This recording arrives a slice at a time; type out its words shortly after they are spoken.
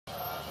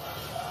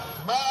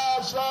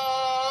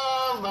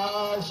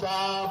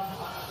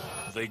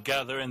They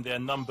gather in their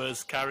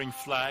numbers carrying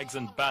flags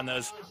and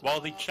banners while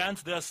they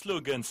chant their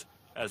slogans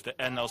as the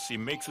NLC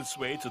makes its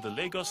way to the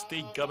Lagos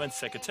State Government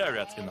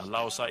Secretariat in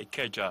Alausa,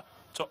 Ikeja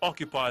to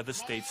occupy the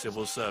state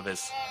civil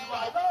service.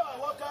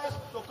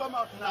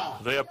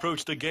 They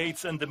approach the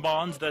gates and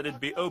demand that it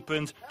be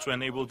opened to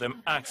enable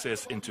them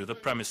access into the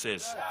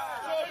premises.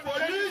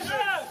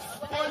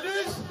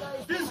 Police,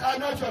 these are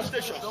not your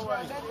stations.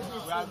 Workers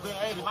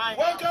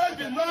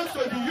belong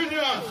to the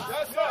unions.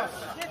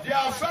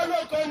 Their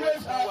fellow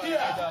comrades are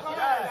here.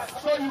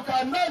 So you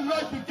cannot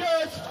lock the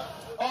gates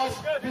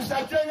of the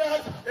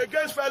Secretariat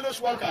against fellow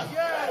workers.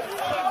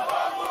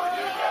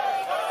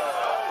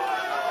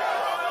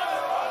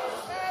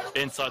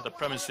 Inside the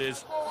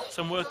premises,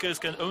 some workers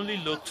can only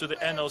look to the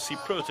NLC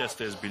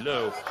protesters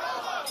below.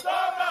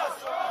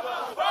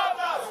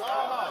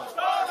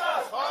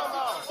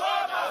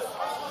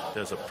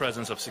 There's a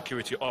presence of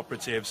security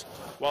operatives,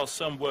 while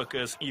some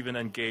workers even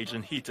engage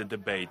in heated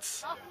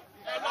debates.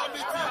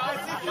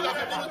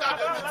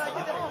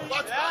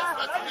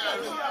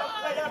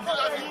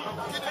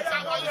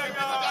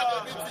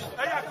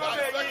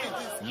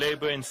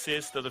 Labour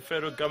insists that the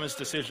federal government's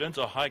decision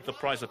to hike the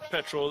price of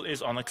petrol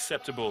is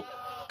unacceptable,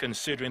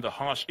 considering the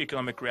harsh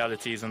economic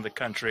realities in the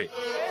country.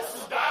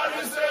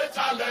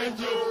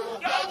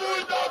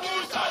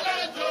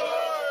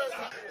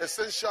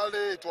 Essentially,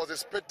 it was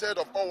expected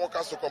of all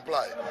workers to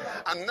comply.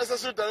 And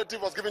necessary directive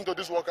was given to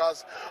these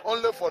workers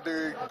only for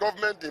the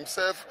government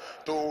himself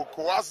to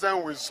coerce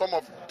them with some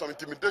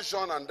intimidation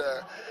and,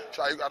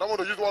 I don't want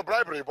to use the word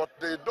bribery, but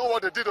they know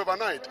what they did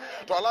overnight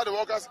to allow the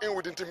workers in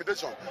with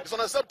intimidation. It's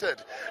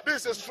unaccepted.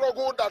 This is a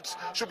struggle that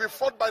should be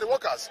fought by the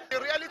workers. The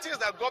reality is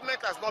that government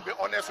has not been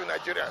honest with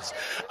Nigerians.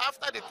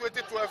 After the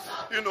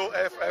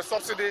 2012,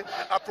 subsidy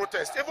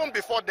protest, even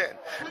before then,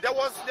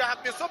 there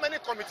have been so many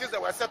committees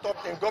that were set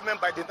up in government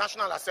by the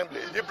National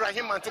Assembly, the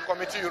Ibrahim Mantu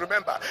Committee, you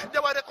remember.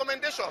 There were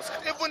recommendations,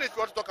 even if you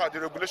want to talk about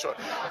the regulation.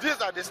 These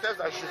are the steps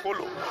that you should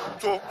follow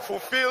to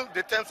fulfill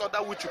the 10th order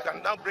which you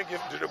can now bring in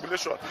the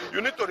regulation.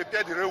 You need to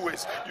repair the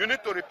railways, you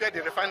need to repair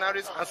the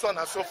refineries, and so on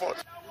and so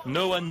forth.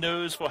 No one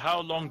knows for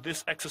how long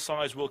this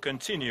exercise will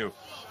continue,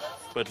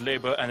 but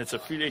Labour and its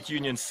affiliate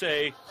unions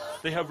say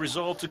they have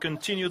resolved to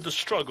continue the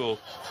struggle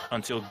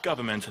until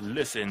government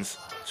listens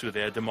to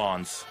their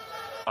demands.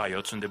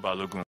 Ayotunde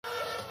Balogun,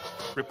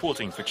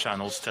 reporting for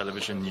Channels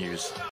Television News.